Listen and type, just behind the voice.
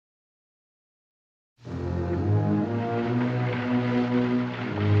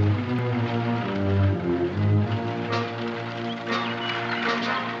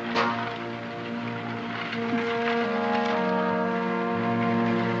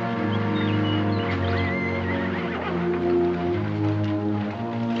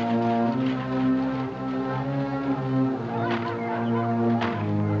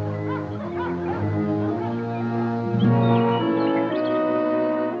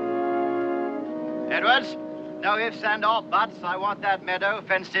Edwards, no ifs and or buts. I want that meadow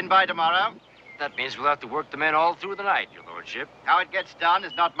fenced in by tomorrow. That means we'll have to work the men all through the night, your lordship. How it gets done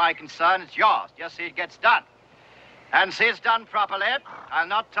is not my concern, it's yours. Just see it gets done. And see it's done properly. I'll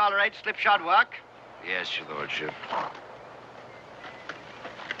not tolerate slipshod work. Yes, your lordship.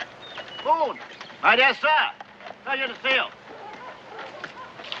 Boone, my dear sir, pleasure to see you.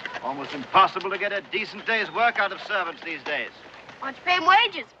 Almost impossible to get a decent day's work out of servants these days. Why don't you pay them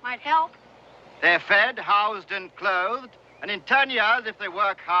wages? Might help. They're fed, housed, and clothed, and in 10 years, if they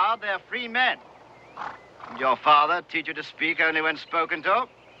work hard, they're free men. Did your father teach you to speak only when spoken to?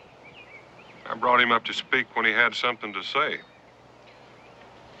 I brought him up to speak when he had something to say.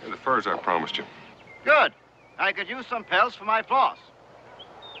 They're the furs I promised you. Good. I could use some pelts for my floss.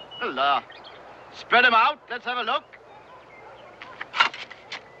 Well, spread them out. Let's have a look.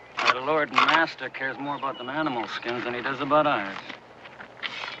 The Lord and Master cares more about them animal skins than he does about ours.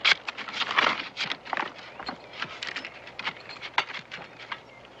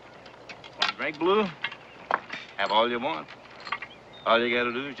 Want drink, Blue? Have all you want. All you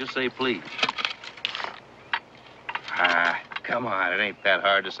gotta do is just say please. Ah, come on, it ain't that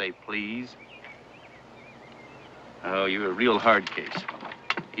hard to say please. Oh, you're a real hard case.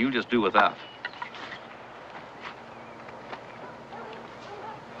 You just do without.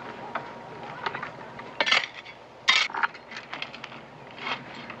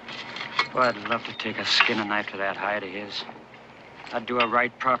 Boy, I'd love to take a skinning knife to that hide of his. I'd do a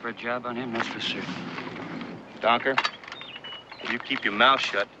right, proper job on him, that's for certain. Donker, if you keep your mouth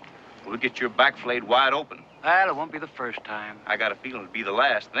shut, we'll get your back flayed wide open. Well, it won't be the first time. I got a feeling it'll be the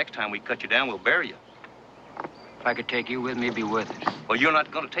last. The next time we cut you down, we'll bury you. If I could take you with me, it'd be worth it. Well, you're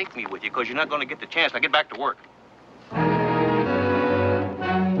not going to take me with you because you're not going to get the chance. Now get back to work.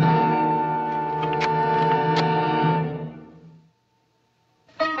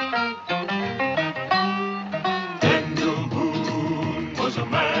 Daniel Boone was a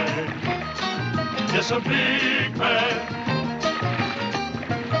man, yes, a big man,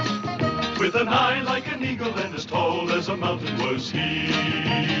 with an eye like an eagle and as tall as a mountain was he.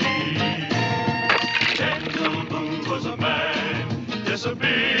 Daniel Boone was a man, yes, a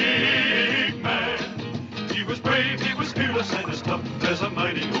big man. He was brave, he was fearless, and as tough as a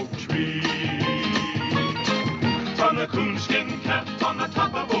mighty oak tree. From the coonskin cap on the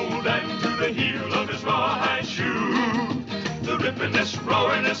top of old Dan to the heel of his rawhide shoe, the rippin'est,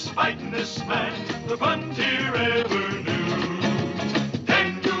 roaring'est, fighting'est man the frontier ever knew.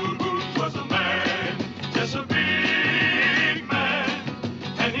 Daniel Boone was a man, yes, a big man,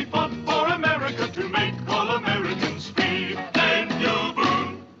 and he fought for America to make all Americans free. Daniel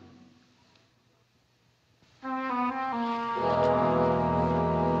Boone.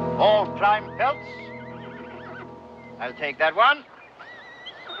 All prime pelts. I'll take that one.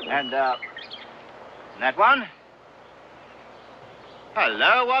 And, that one.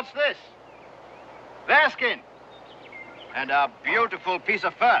 Hello, what's this? Bearskin. And a beautiful piece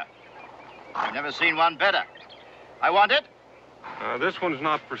of fur. I've never seen one better. I want it. This one's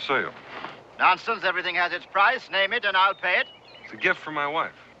not for sale. Nonsense, everything has its price. Name it and I'll pay it. It's a gift from my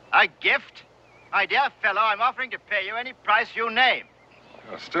wife. A gift? My dear fellow, I'm offering to pay you any price you name.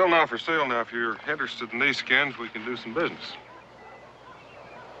 Still not for sale now. If you're interested in these skins, we can do some business.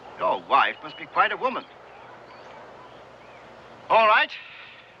 Your wife must be quite a woman. All right.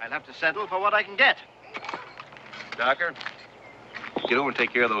 I'll have to settle for what I can get. Docker, get over and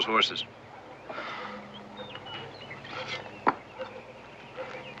take care of those horses.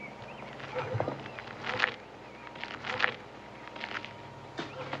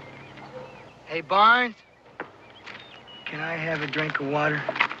 Hey, Barnes, can I have a drink of water?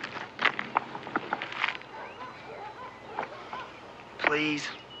 Please.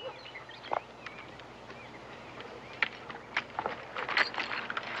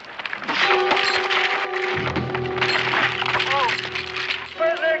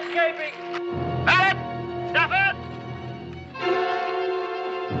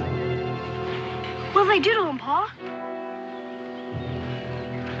 What'll they do to him, Pa?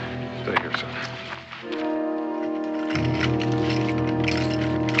 Stay here, son.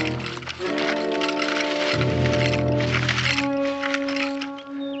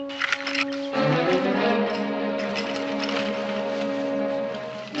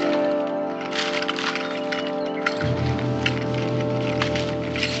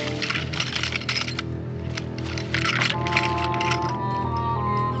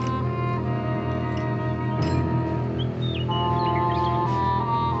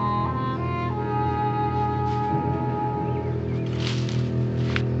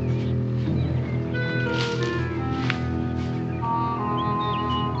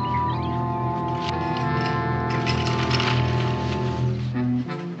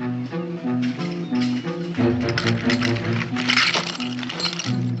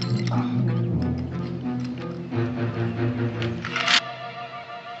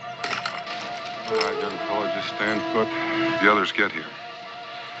 All right, young fella, just stand put. The others get here.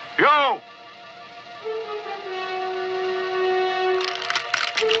 Yo!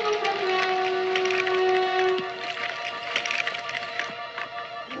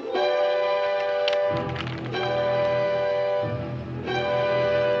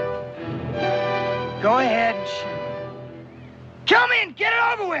 Go ahead and shoot. Kill me and get it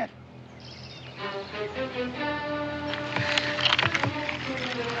over with.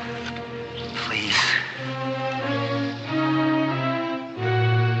 Please.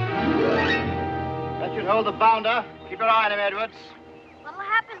 That should hold the bounder. Keep your eye on him, Edwards. What'll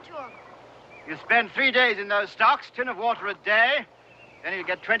happen to him? You spend 3 days in those stocks, tin of water a day, then you'll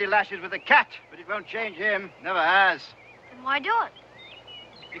get 20 lashes with a cat, but it won't change him. Never has. Then why do it?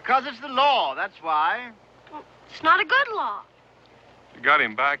 Because it's the law, that's why. Well, it's not a good law. You got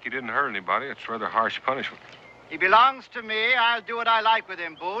him back. He didn't hurt anybody. It's rather harsh punishment. He belongs to me. I'll do what I like with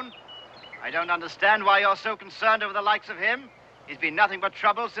him, Boone. I don't understand why you're so concerned over the likes of him. He's been nothing but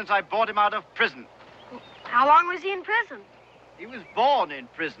trouble since I bought him out of prison. Well, how long was he in prison? He was born in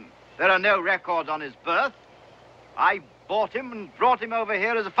prison. There are no records on his birth. I bought him and brought him over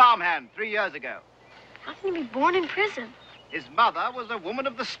here as a farmhand 3 years ago. How can he be born in prison? His mother was a woman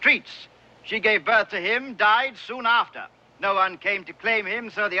of the streets. She gave birth to him, died soon after. No one came to claim him,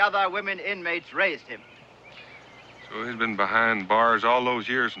 so the other women inmates raised him. So he's been behind bars all those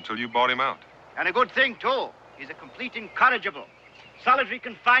years until you bought him out. And a good thing, too. He's a complete incorrigible. Solitary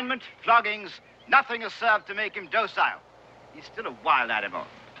confinement, floggings, nothing has served to make him docile. He's still a wild animal.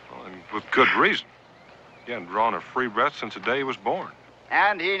 Well, and with good reason. He hadn't drawn a free breath since the day he was born.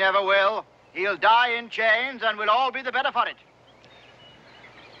 And he never will. He'll die in chains, and we'll all be the better for it.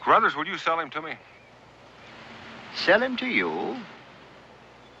 Carruthers, will you sell him to me? Sell him to you?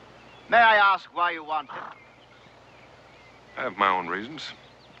 May I ask why you want him? I have my own reasons.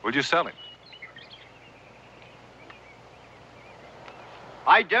 Will you sell him?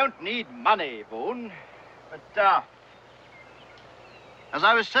 I don't need money, Boone. But, as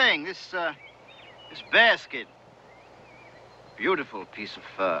I was saying, this bearskin, beautiful piece of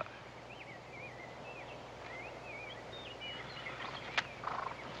fur.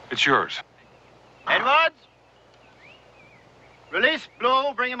 It's yours. Edwards? Release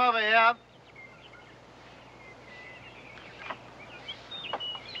Blue, bring him over here.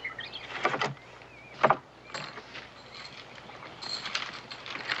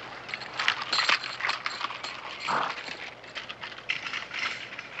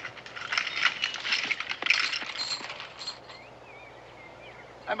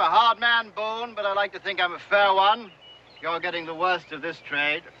 I'm a hard man, Boone, but I like to think I'm a fair one. You're getting the worst of this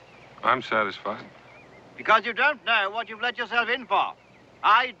trade. I'm satisfied. Because you don't know what you've let yourself in for.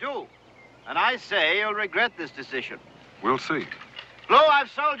 I do. And I say you'll regret this decision. We'll see. Blue, I've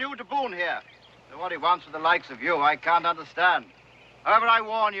sold you to Boone here. So what he wants with the likes of you, I can't understand. However, I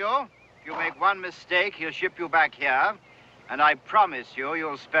warn you, if you make one mistake, he'll ship you back here. And I promise you,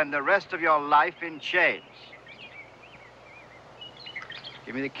 you'll spend the rest of your life in chains.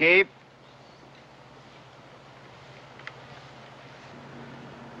 Give me the key.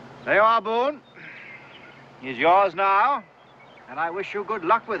 There you are, Boone. He's yours now, and I wish you good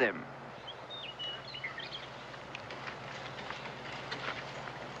luck with him.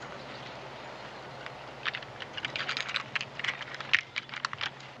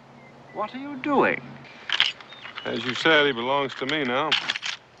 What are you doing? As you said, he belongs to me now.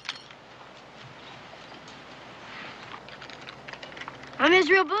 I'm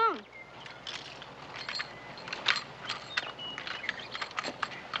Israel Boone.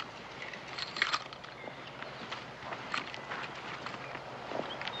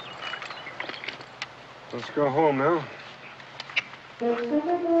 Let's go home now.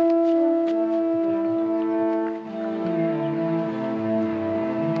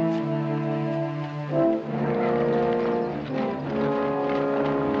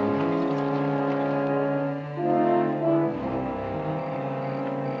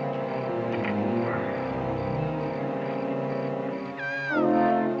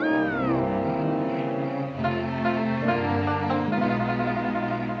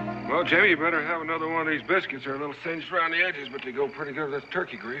 Well, Jamie, you better have another one of these biscuits. They're a little singed around the edges, but they go pretty good with that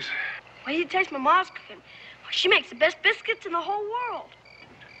turkey grease. Why do you taste my mom's cooking? She makes the best biscuits in the whole world.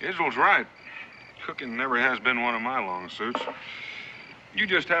 Israel's right. Cooking never has been one of my long suits. You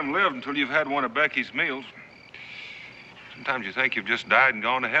just haven't lived until you've had one of Becky's meals. Sometimes you think you've just died and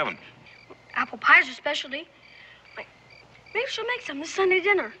gone to heaven. Apple pie's her specialty. Maybe she'll make some this Sunday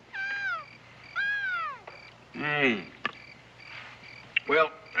dinner.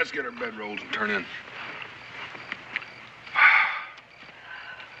 Well, let's get our bedrolls and turn in.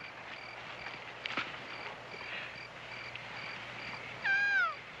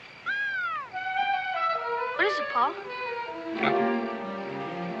 Pa.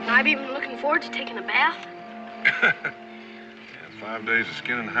 I've even been looking forward to taking a bath. Yeah, 5 days of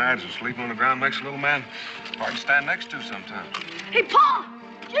skinning hides and sleeping on the ground makes a little man hard to stand next to sometimes. Hey, Pa!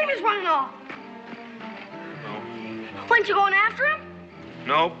 Jamie's running off. No. Weren't you going after him?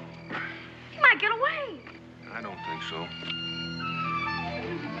 Nope. He might get away. I don't think so.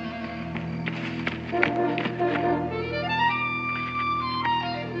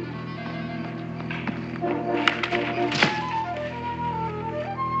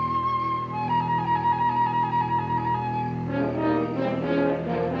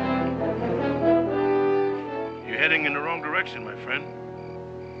 You're heading in the wrong direction, my friend.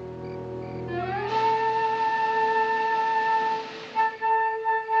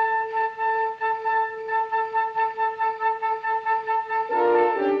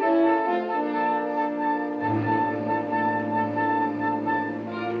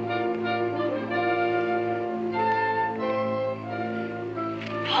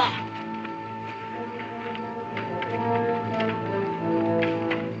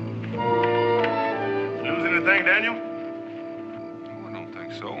 Daniel? Oh, I don't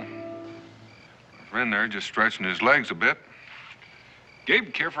think so. My friend there just stretching his legs a bit.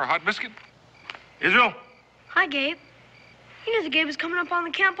 Gabe, care for a hot biscuit? Israel? Hi, Gabe. You knew the Gabe was coming up on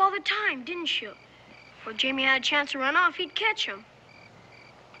the camp all the time, didn't you? Before Jamie had a chance to run off, he'd catch him.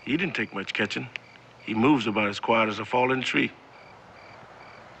 He didn't take much catching. He moves about as quiet as a fallen tree.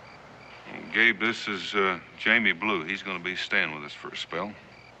 Well, Gabe, this is Jamie Blue. He's going to be staying with us for a spell.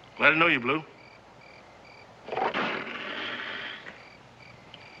 Glad to know you, Blue.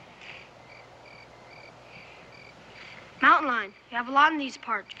 Mountain lion. You have a lot in these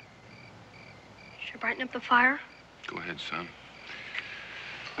parts. Should I brighten up the fire? Go ahead, son.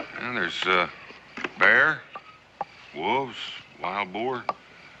 And there's bear, wolves, wild boar.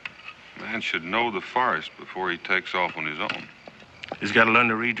 Man should know the forest before he takes off on his own. He's got to learn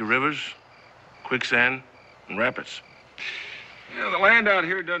to read the rivers, quicksand, and rapids. Yeah, the land out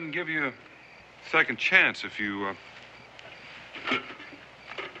here doesn't give you a second chance if you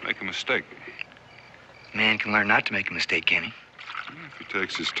make a mistake. Man can learn not to make a mistake, can he? If he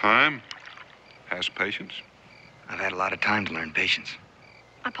takes his time, has patience. I've had a lot of time to learn patience.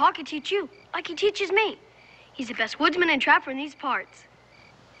 My pa could teach you, like he teaches me. He's the best woodsman and trapper in these parts.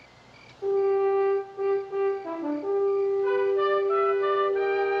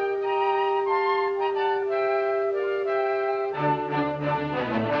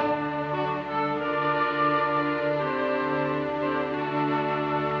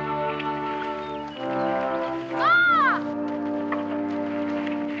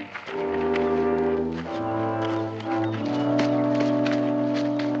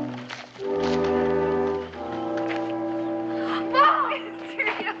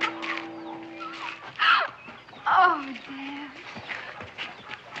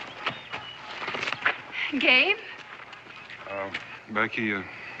 Gabe? Becky,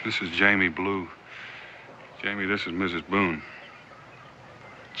 this is Jamie Blue. Jamie, this is Mrs. Boone.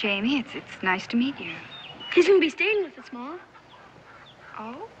 Jamie, it's nice to meet you. He's gonna be staying with us, Ma.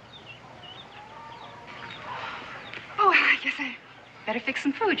 Oh? Oh, I guess I better fix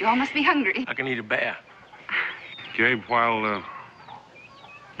some food. You all must be hungry. I can eat a bear. Gabe, while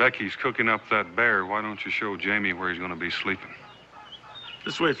Becky's cooking up that bear, why don't you show Jamie where he's going to be sleeping?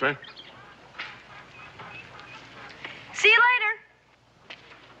 This way, friend. See you later.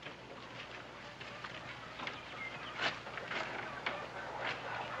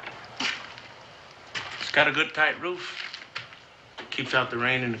 It's got a good tight roof. Keeps out the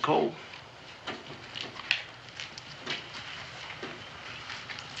rain and the cold.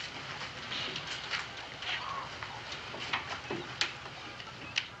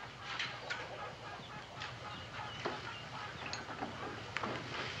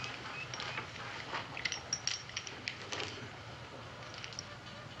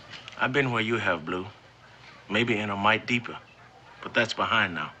 I've been where you have, Blue. Maybe in a mite deeper. But that's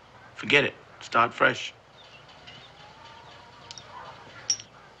behind now. Forget it. Start fresh.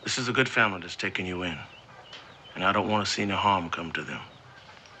 This is a good family that's taking you in. And I don't want to see any harm come to them.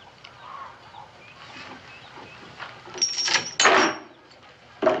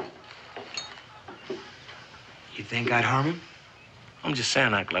 You think I'd harm him? I'm just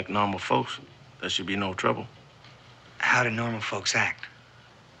saying act like normal folks. There should be no trouble. How do normal folks act?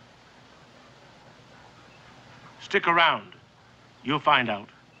 Stick around. You'll find out.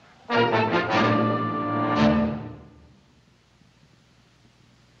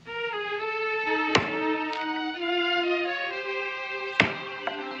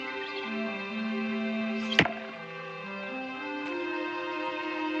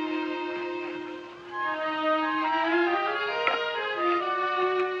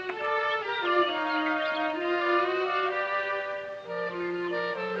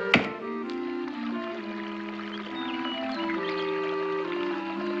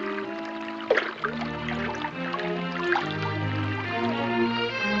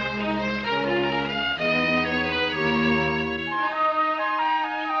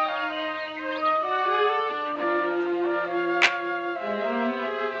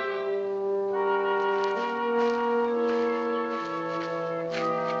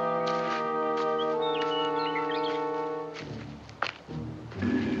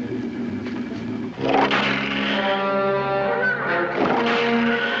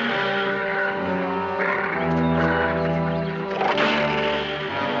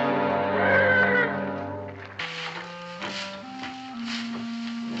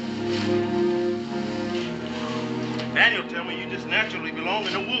 Daniel tell me you just naturally belong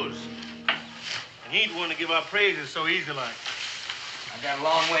in the woods. And he ain't want to give our praises so easy like. I got a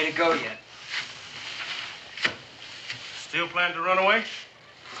long way to go yet. Still plan to run away?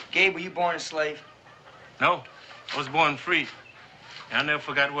 Gabe, were you born a slave? No, I was born free. And I never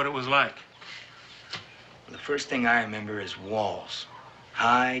forgot what it was like. Well, the first thing I remember is walls.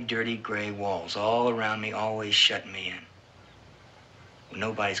 High, dirty, gray walls all around me, always shutting me in. Well,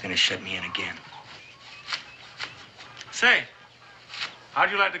 nobody's gonna shut me in again. Say,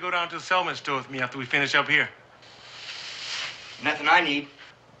 how'd you like to go down to the Selman store with me after we finish up here? Nothing I need.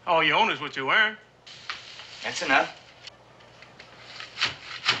 All you own is what you earn. That's enough.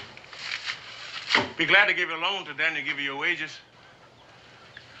 Be glad to give you a loan to Daniel give you your wages.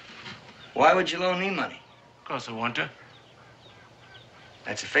 Why would you loan me money? Because I want to.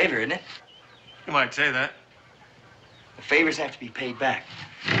 That's a favor, isn't it? You might say that. The favors have to be paid back.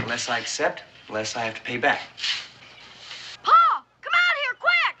 The less I accept, the less I have to pay back. Pa! Come out here,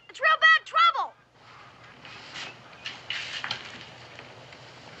 quick! It's real bad trouble!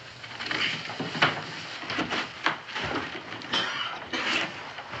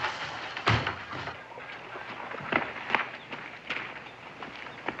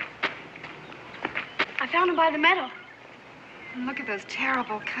 I found him by the meadow. And look at those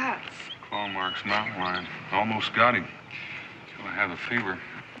terrible cuts. Claw marks, mountain lion. Almost got him. Till I have a fever.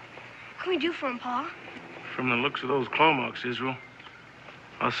 What can we do for him, Pa? From the looks of those claw marks, Israel,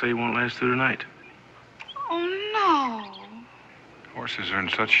 I'll say he won't last through the night. Oh, no. Horses are in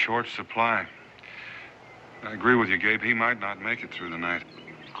such short supply. I agree with you, Gabe. He might not make it through the night.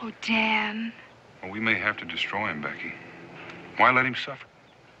 Oh, Dan. Well, we may have to destroy him, Becky. Why let him suffer?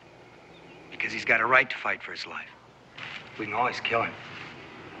 Because he's got a right to fight for his life. We can always kill him.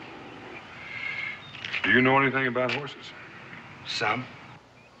 Do you know anything about horses? Some.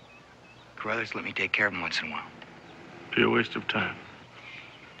 Carruthers let me take care of him once in a while. Be a waste of time.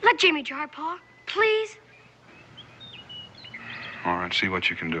 Let Jamie drive, Pa. Please. All right, see what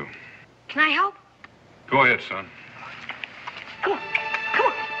you can do. Can I help? Go ahead, son. Come on. Come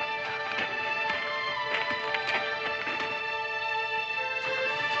on.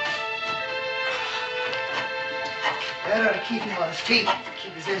 That ought to keep him on his feet.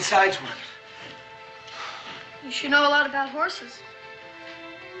 Keep his insides working. You should know a lot about horses.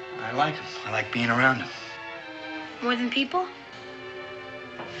 I like him. I like being around him. More than people?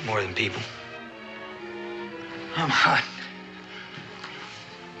 More than people. I'm hot.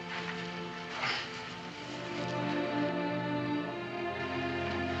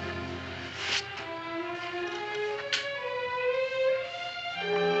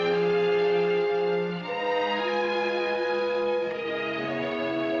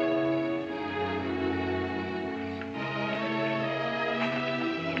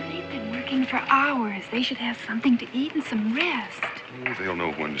 For hours. They should have something to eat and some rest. Oh, they'll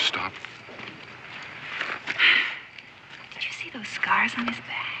know when to stop. Did you see those scars on his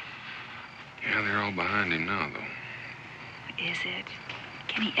back? Yeah, they're all behind him now, though. Is it?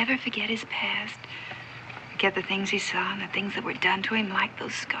 Can he ever forget his past? Forget the things he saw and the things that were done to him, like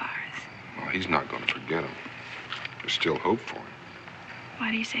those scars? Well, he's not going to forget them. There's still hope for him.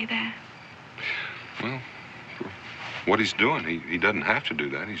 Why do you say that? Well, what he's doing, he doesn't have to do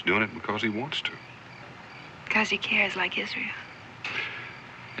that. He's doing it because he wants to. Because he cares like Israel.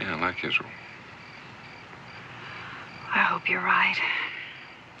 Yeah, like Israel. I hope you're right.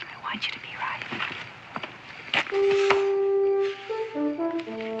 I want you to be right.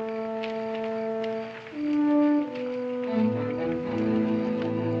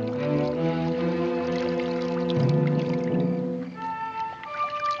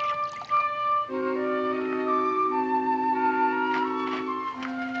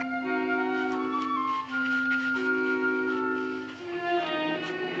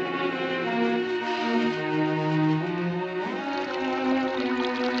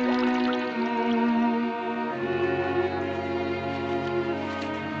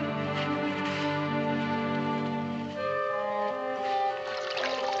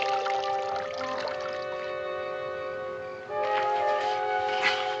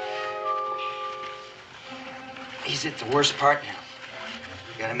 He's at the worst part now.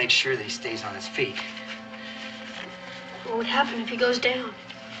 You gotta make sure that he stays on his feet. What would happen if he goes down?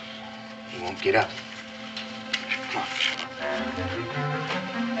 He won't get up. Come on.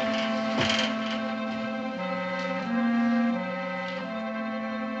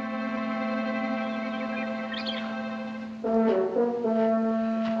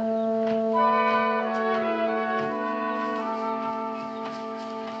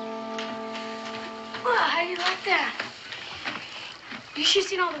 Well, how do you like that? You should have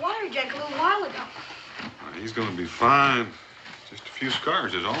seen all the water he drank a little while ago. He's going to be fine. Just a few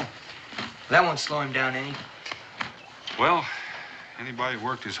scars is all. That won't slow him down any. Well, anybody who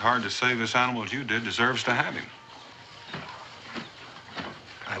worked as hard to save this animal as you did deserves to have him.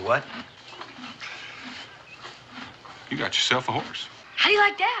 I what? You got yourself a horse. How do you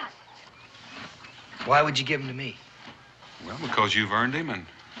like that? Why would you give him to me? Well, because you've earned him and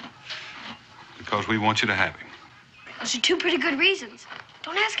because we want you to have him. Those are two pretty good reasons.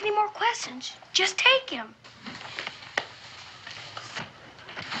 Don't ask any more questions. Just take him.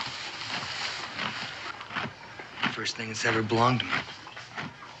 First thing that's ever belonged to me.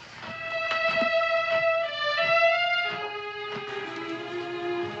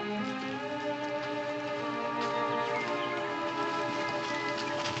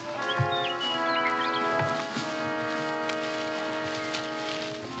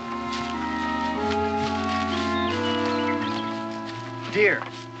 Deer.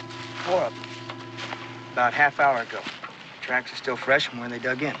 4 of them. About half hour ago. Tracks are still fresh from where they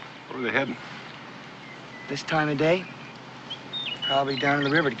dug in. Where are they heading? This time of day, probably down to the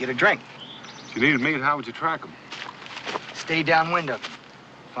river to get a drink. If you needed meat, how would you track them? Stay downwind of them.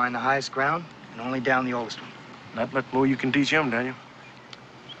 Find the highest ground and only down the oldest one. Not much more you can teach him, Daniel.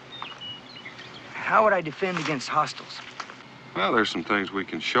 How would I defend against hostiles? Well, there's some things we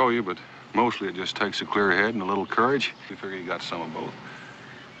can show you, but mostly it just takes a clear head and a little courage. We figure you got some of both.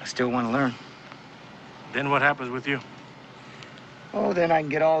 I still want to learn. Then what happens with you? Oh, then I can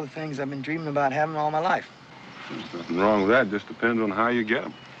get all the things I've been dreaming about having all my life. There's nothing wrong with that. Just depends on how you get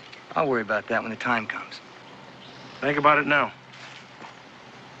them. I'll worry about that when the time comes. Think about it now.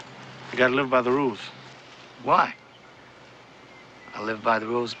 You gotta live by the rules. Why? I live by the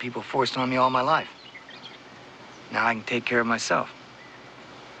rules people forced on me all my life. Now I can take care of myself.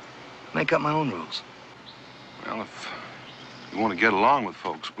 Make up my own rules. Well, if you want to get along with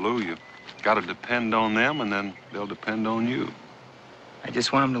folks, Blue, you got to depend on them, and then they'll depend on you. I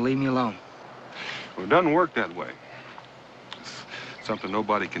just want them to leave me alone. Well, it doesn't work that way. It's something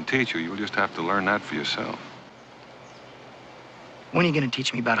nobody can teach you. You'll just have to learn that for yourself. When are you going to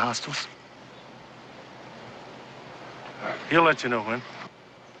teach me about hostiles? He'll let you know when.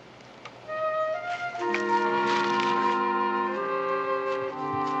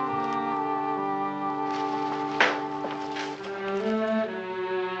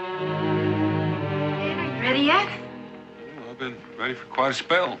 Ready yet? Well, I've been ready for quite a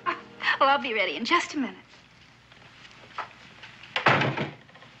spell. Well, I'll be ready in just a minute.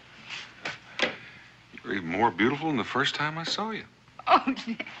 You're even more beautiful than the first time I saw you. Oh,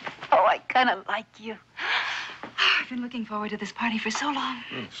 yeah. Oh, I kind of like you. I've been looking forward to this party for so long.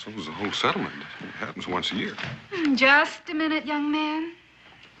 Well, so does the whole settlement. It happens once a year. Just a minute, young man.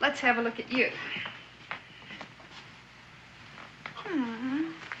 Let's have a look at you.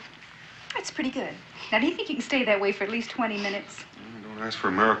 That's pretty good. Now, do you think you can stay that way for at least 20 minutes? Don't ask for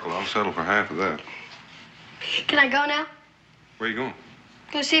a miracle. I'll settle for half of that. Can I go now? Where are you going?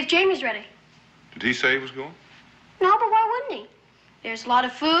 Go see if Jamie's ready. Did he say he was going? No, but why wouldn't he? There's a lot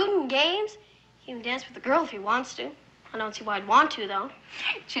of food and games. He can dance with the girl if he wants to. I don't see why I'd want to, though.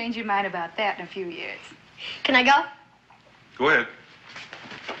 Change your mind about that in a few years. Can I go? Go ahead.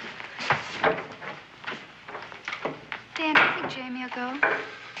 Dan, do you think Jamie will go?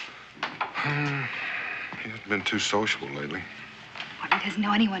 He hasn't been too sociable lately. Well, he doesn't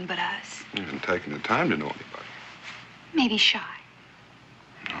know anyone but us. He hasn't taken the time to know anybody. Maybe shy.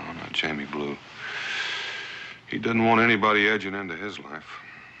 No, not Jamie Blue. He doesn't want anybody edging into his life.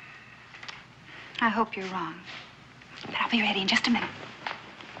 I hope you're wrong. But I'll be ready in just a minute.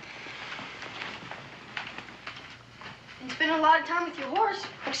 Been spending a lot of time with your horse.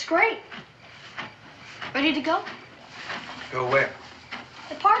 Looks great. Ready to go? Go where?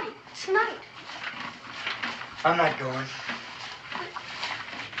 The party. It's tonight. I'm not going.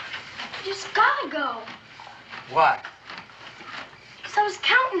 You just gotta go. Why? Because I was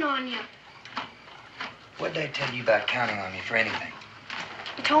counting on you. What did I tell you about counting on me for anything?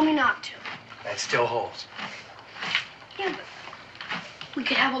 You told me not to. That still holds. Yeah, but we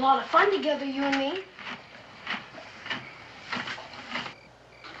could have a lot of fun together, you and me.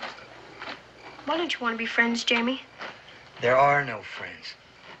 Why don't you want to be friends, Jamie? There are no friends.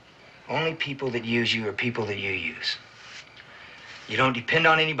 Only people that use you are people that you use. You don't depend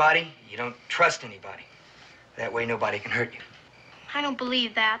on anybody. You don't trust anybody. That way nobody can hurt you. I don't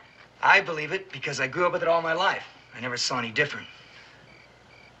believe that. I believe it because I grew up with it all my life. I never saw any different.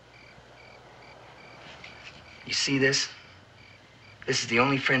 You see this? This is the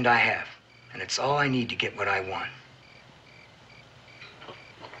only friend I have, and it's all I need to get what I want.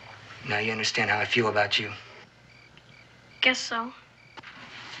 Now you understand how I feel about you? Guess so.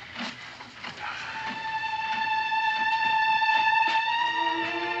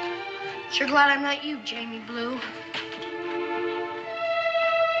 Sure glad I'm not you, Jamie Blue.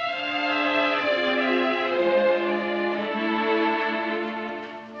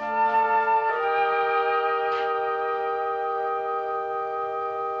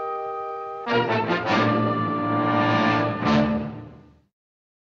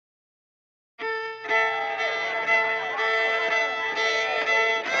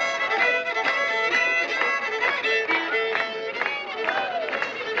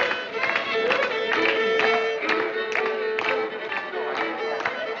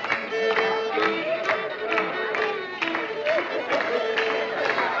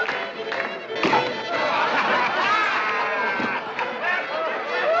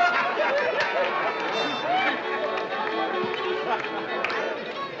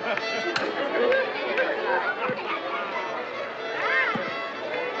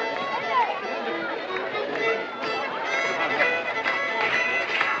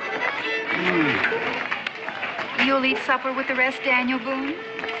 You'll eat supper with the rest, Daniel Boone?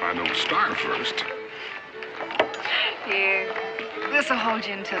 If I don't starve first. Here, this'll hold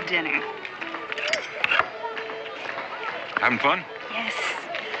you until dinner. Having fun? Yes.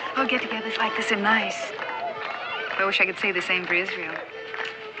 Oh, get-togethers like this are nice. I wish I could say the same for Israel.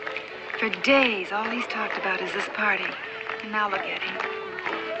 For days, all he's talked about is this party. And now look at him.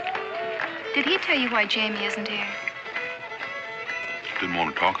 Did he tell you why Jamie isn't here? Didn't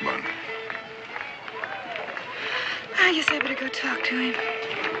want to talk about it. I guess I better go talk to him.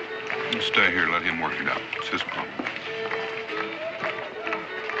 You stay here, let him work it out. It's his problem.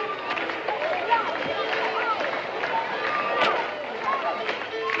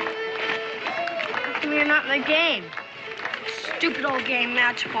 How come you're not in the game? Stupid old game,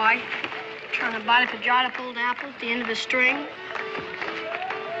 match boy. Trying to bite up a dried up old apple at the end of a string.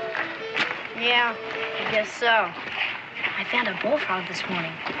 Yeah, I guess so. I found a bullfrog this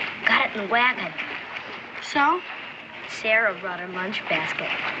morning. Got it in the wagon. So? Sarah brought her lunch basket.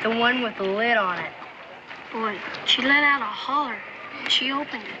 The one with the lid on it. Boy, she let out a holler. She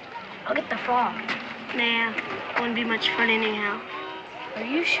opened it. I'll get the frog. Nah, wouldn't be much fun anyhow. Are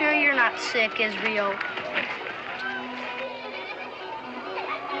you sure you're not sick, Israel?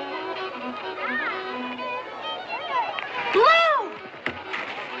 Blue!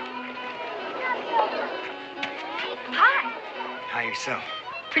 Hi. Hi yourself.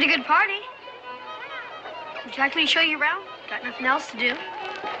 Pretty good party. Would you like me to show you around? Got nothing else to do.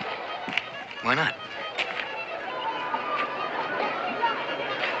 Why not?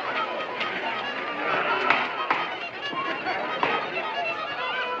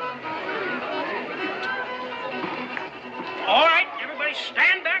 All right, everybody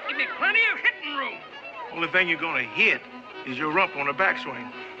stand back. Give me plenty of hitting room. Only thing you're gonna hit is your rump on a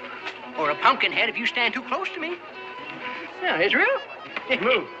backswing. Or a pumpkin head if you stand too close to me. Now, Israel.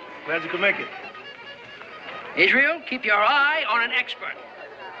 Move. Glad you could make it. Israel, keep your eye on an expert.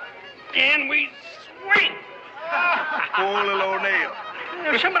 And we swing. Poor little old nail.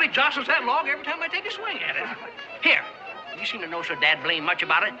 Somebody jostles that log every time I take a swing at it. Here, you seem to know so dad blame much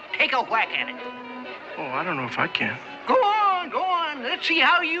about it. Take a whack at it. Oh, I don't know if I can. Go on, go on. Let's see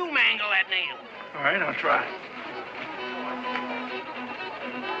how you mangle that nail. All right, I'll try.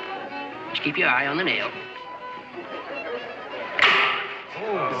 Just keep your eye on the nail.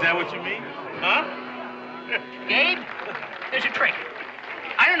 Oh, is that what you mean? Huh? Gabe, there's a trick.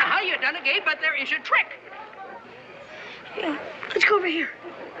 I don't know how you done it, Gabe, but there is a trick. Yeah, let's go over here.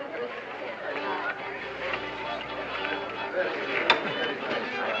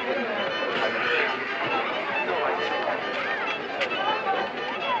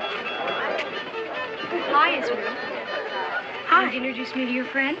 Hi, Israel. Hi. Would you introduce me to your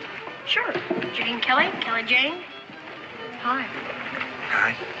friend? Sure. Jane Kelly, Kelly Jane. Hi.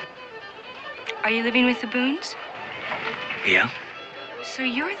 Hi. Are you living with the Boones? Yeah? So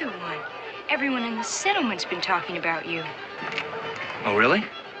you're the one. Everyone in the settlement's been talking about you. Oh, really?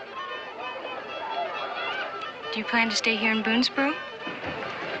 Do you plan to stay here in Boonesborough?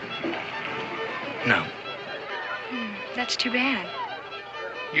 No. That's too bad.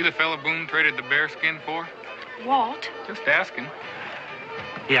 You the fella Boone traded the bearskin for? Walt. Just asking.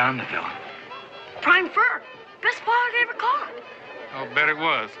 Yeah, I'm the fella. Prime fur. Best ball I ever caught. I'll bet it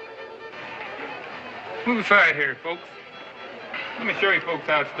was. Move aside here, folks. Let me show you folks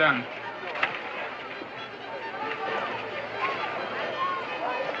how it's done.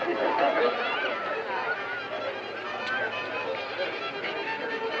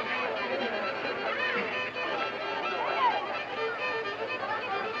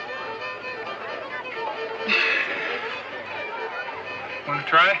 Want to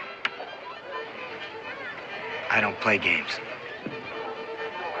try? I don't play games.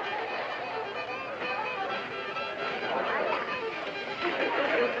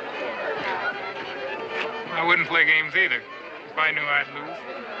 I wouldn't play games either, if I knew I'd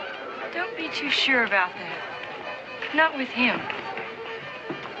lose. Don't be too sure about that. Not with him.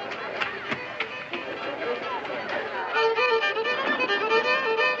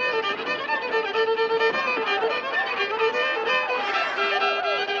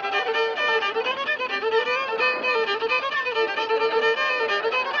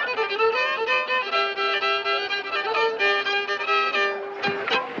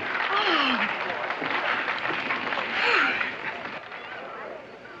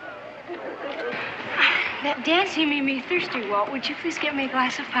 That dancing made me thirsty, Walt. Would you please get me a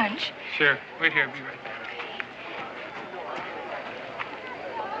glass of punch? Sure. Wait here. I'll be right back.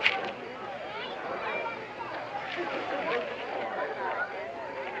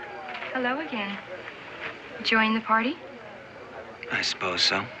 Hello again. Enjoying the party? I suppose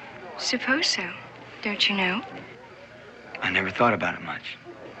so. Suppose so. Don't you know? I never thought about it much.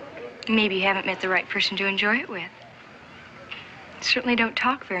 Maybe you haven't met the right person to enjoy it with. Certainly don't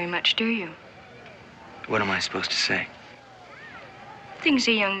talk very much, do you? What am I supposed to say? Things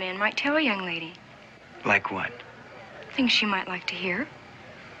a young man might tell a young lady. Like what? Things she might like to hear.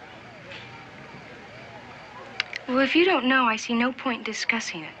 Well, if you don't know, I see no point in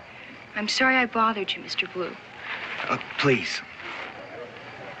discussing it. I'm sorry I bothered you, Mr. Blue. Please.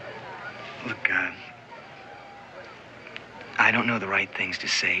 Look, I don't know the right things to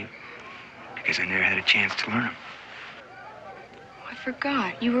say because I never had a chance to learn them. I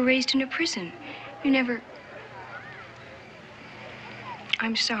forgot. You were raised in a prison. You never...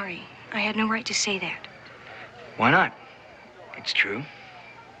 I'm sorry. I had no right to say that. Why not? It's true.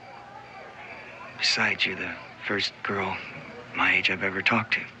 Besides, you're the first girl my age I've ever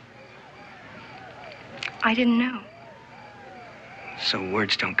talked to. I didn't know. So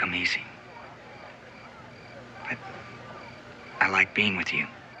words don't come easy. But I like being with you.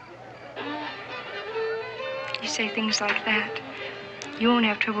 You say things like that, you won't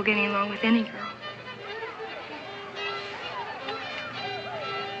have trouble getting along with any girl.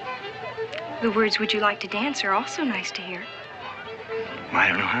 The words, "Would you like to dance?" are also nice to hear. Well, I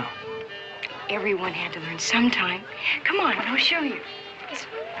don't know how. Everyone had to learn sometime. Come on, I'll show you.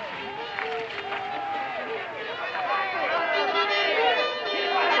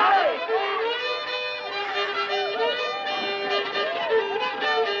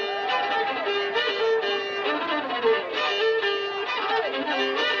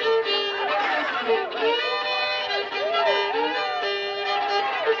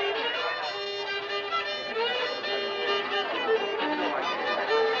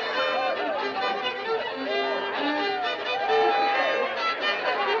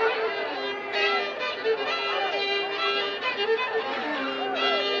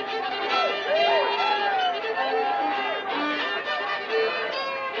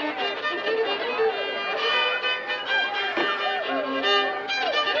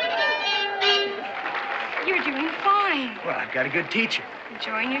 Got a good teacher.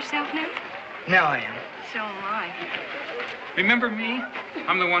 Enjoying yourself now? Now I am. So am I. Remember me?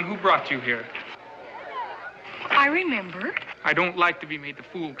 I'm the one who brought you here. I remember. I don't like to be made the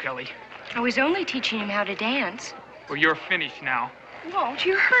fool, Kelly. I was only teaching him how to dance. Well, you're finished now. Walt,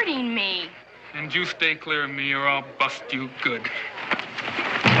 you're hurting me. And you stay clear of me or I'll bust you good.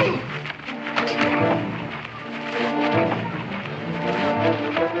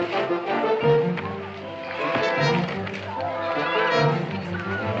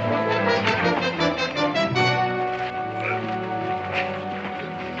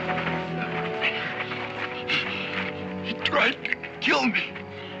 Kill me.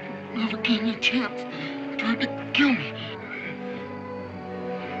 Never gave me a chance. Tried to kill me.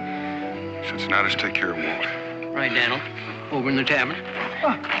 Cincinnatus, take care of Walt. Right, Daniel. Over in the tavern.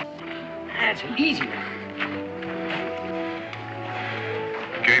 Oh, that's an easy one.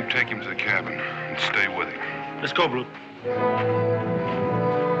 Gabe, take him to the cabin and stay with him. Let's go, Blue.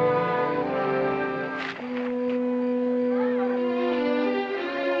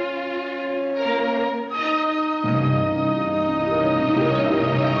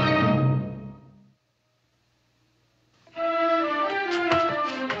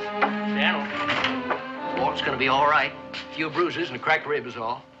 Be all right. A few bruises and a cracked rib is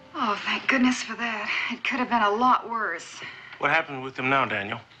all. Oh, thank goodness for that. It could have been a lot worse. What happened with him now,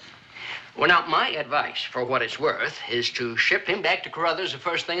 Daniel? Well, now, my advice, for what it's worth, is to ship him back to Carruthers the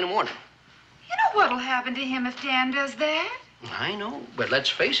first thing in the morning. You know what'll happen to him if Dan does that? I know, but let's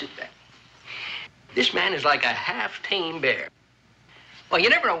face it, this man is like a half-tame bear. Well, you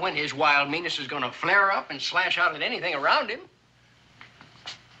never know when his wild meanness is going to flare up and slash out at anything around him.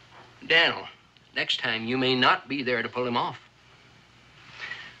 Daniel, next time you may not be there to pull him off.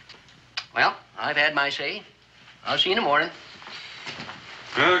 Well, I've had my say. I'll see you in the morning.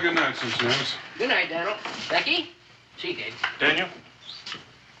 Well, good night, Cincinnati. Good night, Daniel. Becky? See you, Dave. Daniel,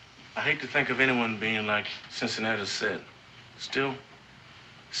 I hate to think of anyone being like Cincinnati said. Still,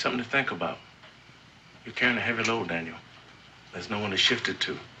 something to think about. You're carrying a heavy load, Daniel. There's no one to shift it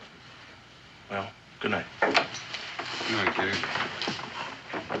to. Well, good night. Good night, Gabe.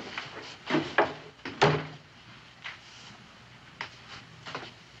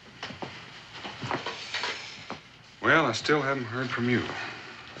 Well, I still haven't heard from you.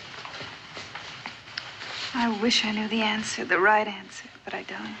 I wish I knew the answer, the right answer, but I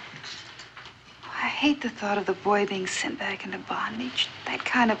don't. I hate the thought of the boy being sent back into bondage, that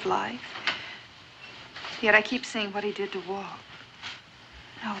kind of life. Yet I keep seeing what he did to Walt.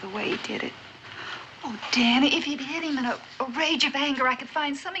 Oh, the way he did it. Oh, Danny, if you'd hit him in a rage of anger, I could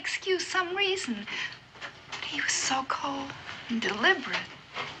find some excuse, some reason. But he was so cold and deliberate.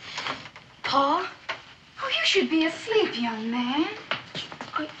 Paul? Oh, you should be asleep, young man.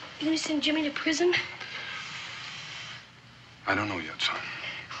 Are you going to send Jimmy to prison? I don't know yet, son.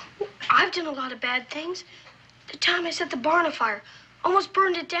 I've done a lot of bad things. The time I set the barn afire, almost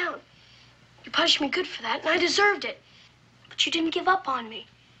burned it down. You punished me good for that, and I deserved it. But you didn't give up on me.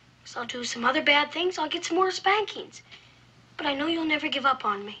 So I'll do some other bad things, I'll get some more spankings. But I know you'll never give up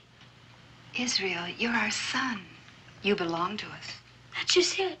on me. Israel, you're our son. You belong to us. That's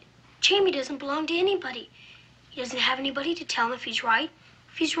just it. Jamie doesn't belong to anybody. He doesn't have anybody to tell him if he's right,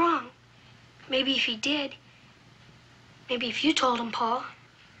 if he's wrong. Maybe if he did. Maybe if you told him, Paul.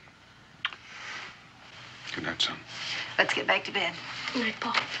 Good night, son. Let's get back to bed. Good night,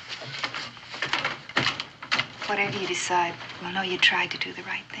 Paul. Whatever you decide, we'll know you tried to do the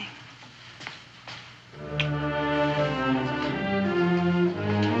right thing.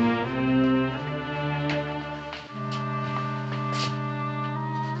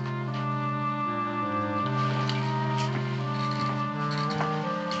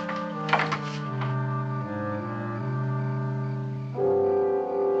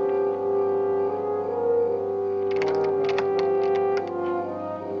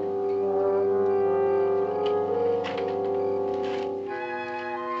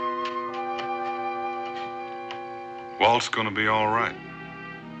 Walt's gonna be all right.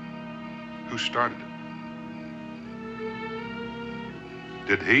 Who started it?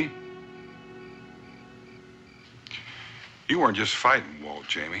 Did he? You weren't just fighting Walt,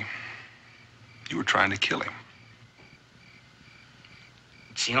 Jamie. You were trying to kill him.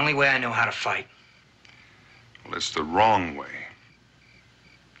 It's the only way I know how to fight. Well, it's the wrong way.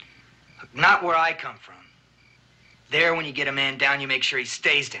 Look, not where I come from. There, when you get a man down, you make sure he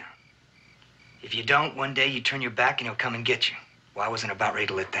stays down. If you don't, one day you turn your back and he'll come and get you. Well, I wasn't about ready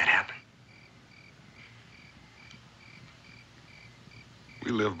to let that happen.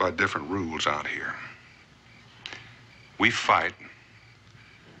 We live by different rules out here. We fight,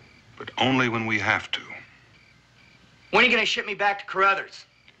 but only when we have to. When are you gonna ship me back to Carruthers?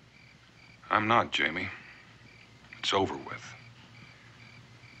 I'm not, Jamie. It's over with.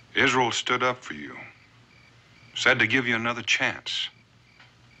 Israel stood up for you. Said to give you another chance.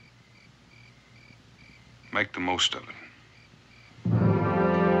 Make the most of it.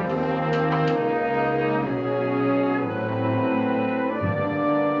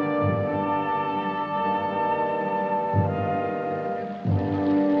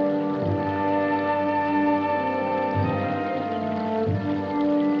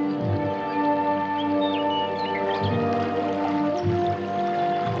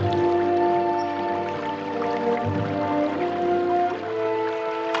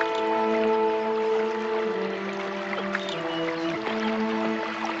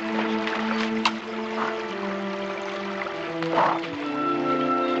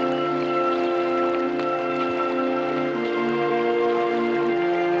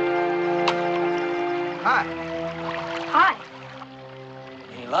 Hi. Hi.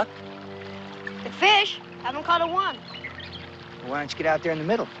 Any luck? The fish. Haven't caught a one. Why don't you get out there in the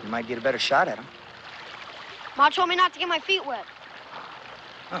middle? You might get a better shot at them. Ma told me not to get my feet wet.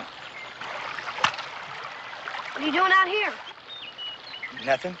 Oh. What are you doing out here?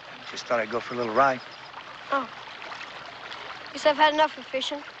 Nothing. Just thought I'd go for a little ride. Oh. Guess I've had enough of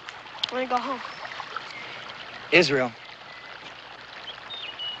fishing. I'm gonna go home. Israel.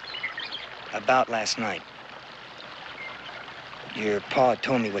 About last night. Your pa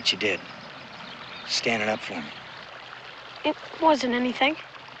told me what you did. Standing up for me. It wasn't anything.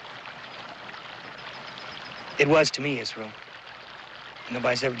 It was to me, Israel.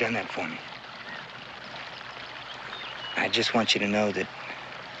 Nobody's ever done that for me. I just want you to know that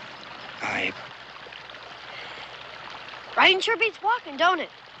Riding sure beats walking, don't it?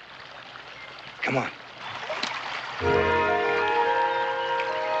 Come on.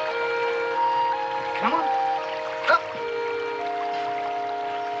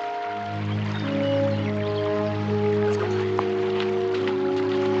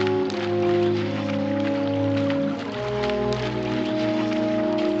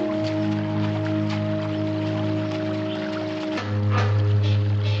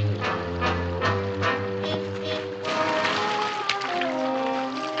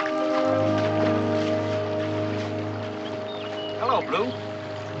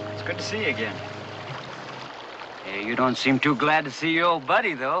 It's good to see you again. Hey, you don't seem too glad to see your old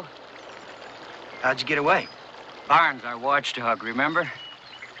buddy, though. How'd you get away? Barnes, our watchdog, remember?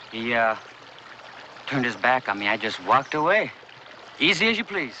 He, turned his back on me. I just walked away. Easy as you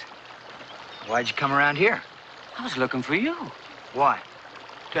please. Why'd you come around here? I was looking for you. Why?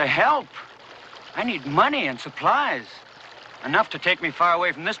 To help. I need money and supplies. Enough to take me far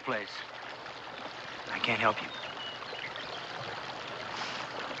away from this place. I can't help you.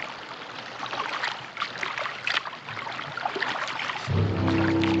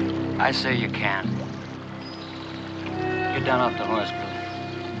 I say you can. Get down off the horse, Blue.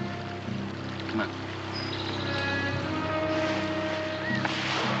 Come on.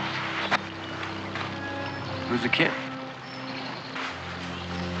 Who's the kid?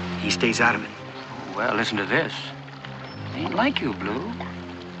 He stays out of it. Well, listen to this. Ain't like you, Blue.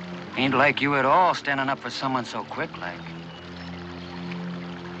 Ain't like you at all, standing up for someone so quick like.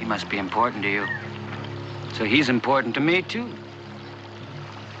 He must be important to you. So he's important to me, too.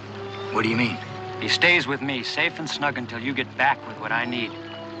 What do you mean? He stays with me, safe and snug, until you get back with what I need.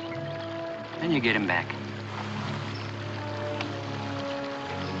 Then you get him back.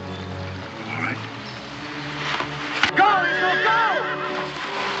 All right. Go, Israel, go!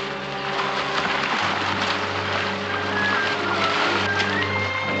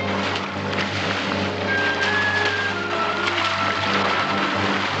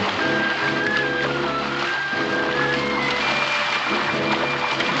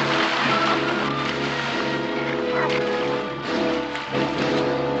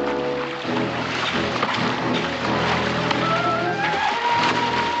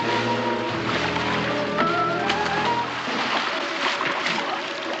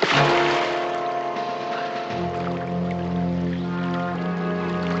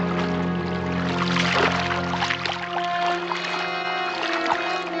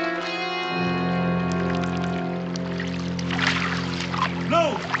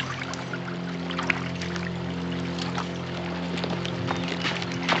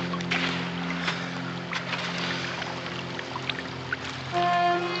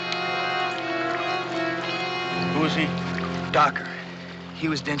 Docker. He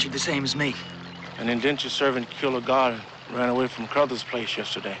was dentured the same as me. An indentured servant killed a guard and ran away from Crothers' place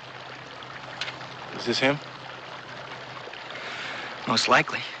yesterday. Is this him? Most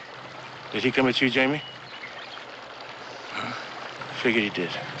likely. Did he come at you, Jamie? Huh? Figured he did.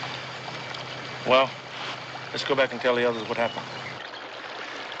 Well, let's go back and tell the others what happened.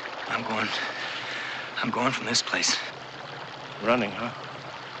 I'm going from this place. Running, huh?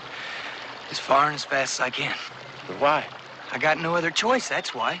 As far and as fast as I can. But why? I got no other choice,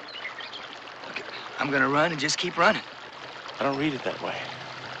 that's why. Look, I'm gonna run and just keep running. I don't read it that way.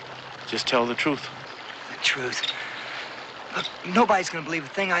 Just tell the truth. The truth? Look, nobody's gonna believe a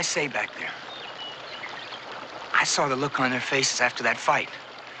thing I say back there. I saw the look on their faces after that fight.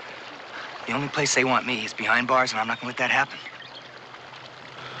 The only place they want me is behind bars, and I'm not gonna let that happen.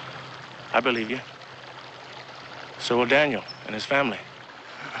 I believe you. So will Daniel and his family.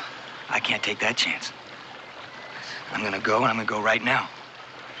 I can't take that chance. I'm gonna go, and I'm gonna go right now.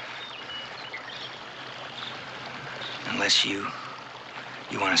 Unless you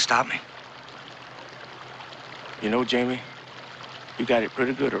want to stop me. You know, Jamie, you got it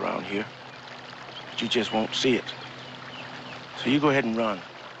pretty good around here. But you just won't see it. So you go ahead and run.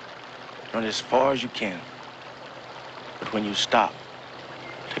 Run as far as you can. But when you stop,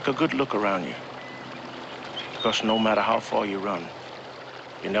 take a good look around you. Because no matter how far you run,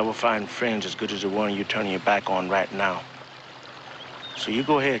 you never find friends as good as the one you're turning your back on right now. So you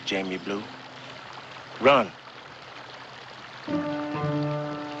go ahead, Jamie Blue. Run.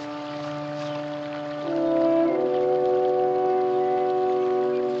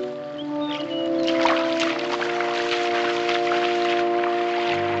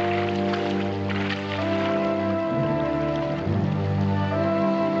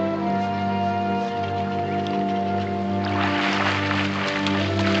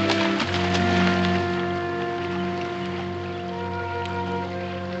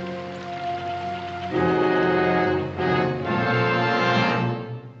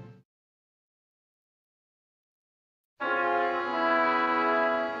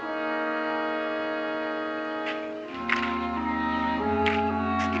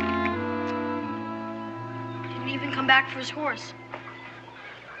 Back for his horse.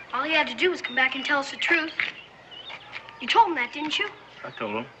 All he had to do was come back and tell us the truth. You told him that, didn't you? I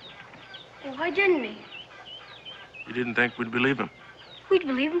told him. Well, why didn't he? You didn't think we'd believe him? We'd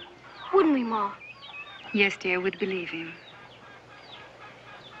believe him, wouldn't we, Ma? Yes, dear, we'd believe him.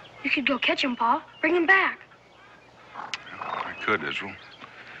 You could go catch him, Pa. Bring him back. I could, Israel.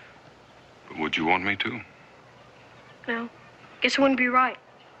 But would you want me to? No. Guess it wouldn't be right.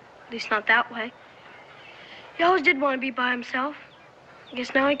 At least not that way. He always did want to be by himself. I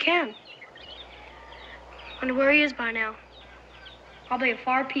guess now he can. Wonder where he is by now. Probably a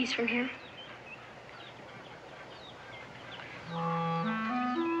far piece from here.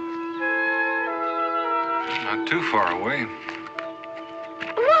 Not too far away.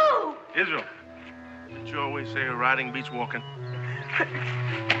 Whoa! Israel, didn't you always say riding beats walking?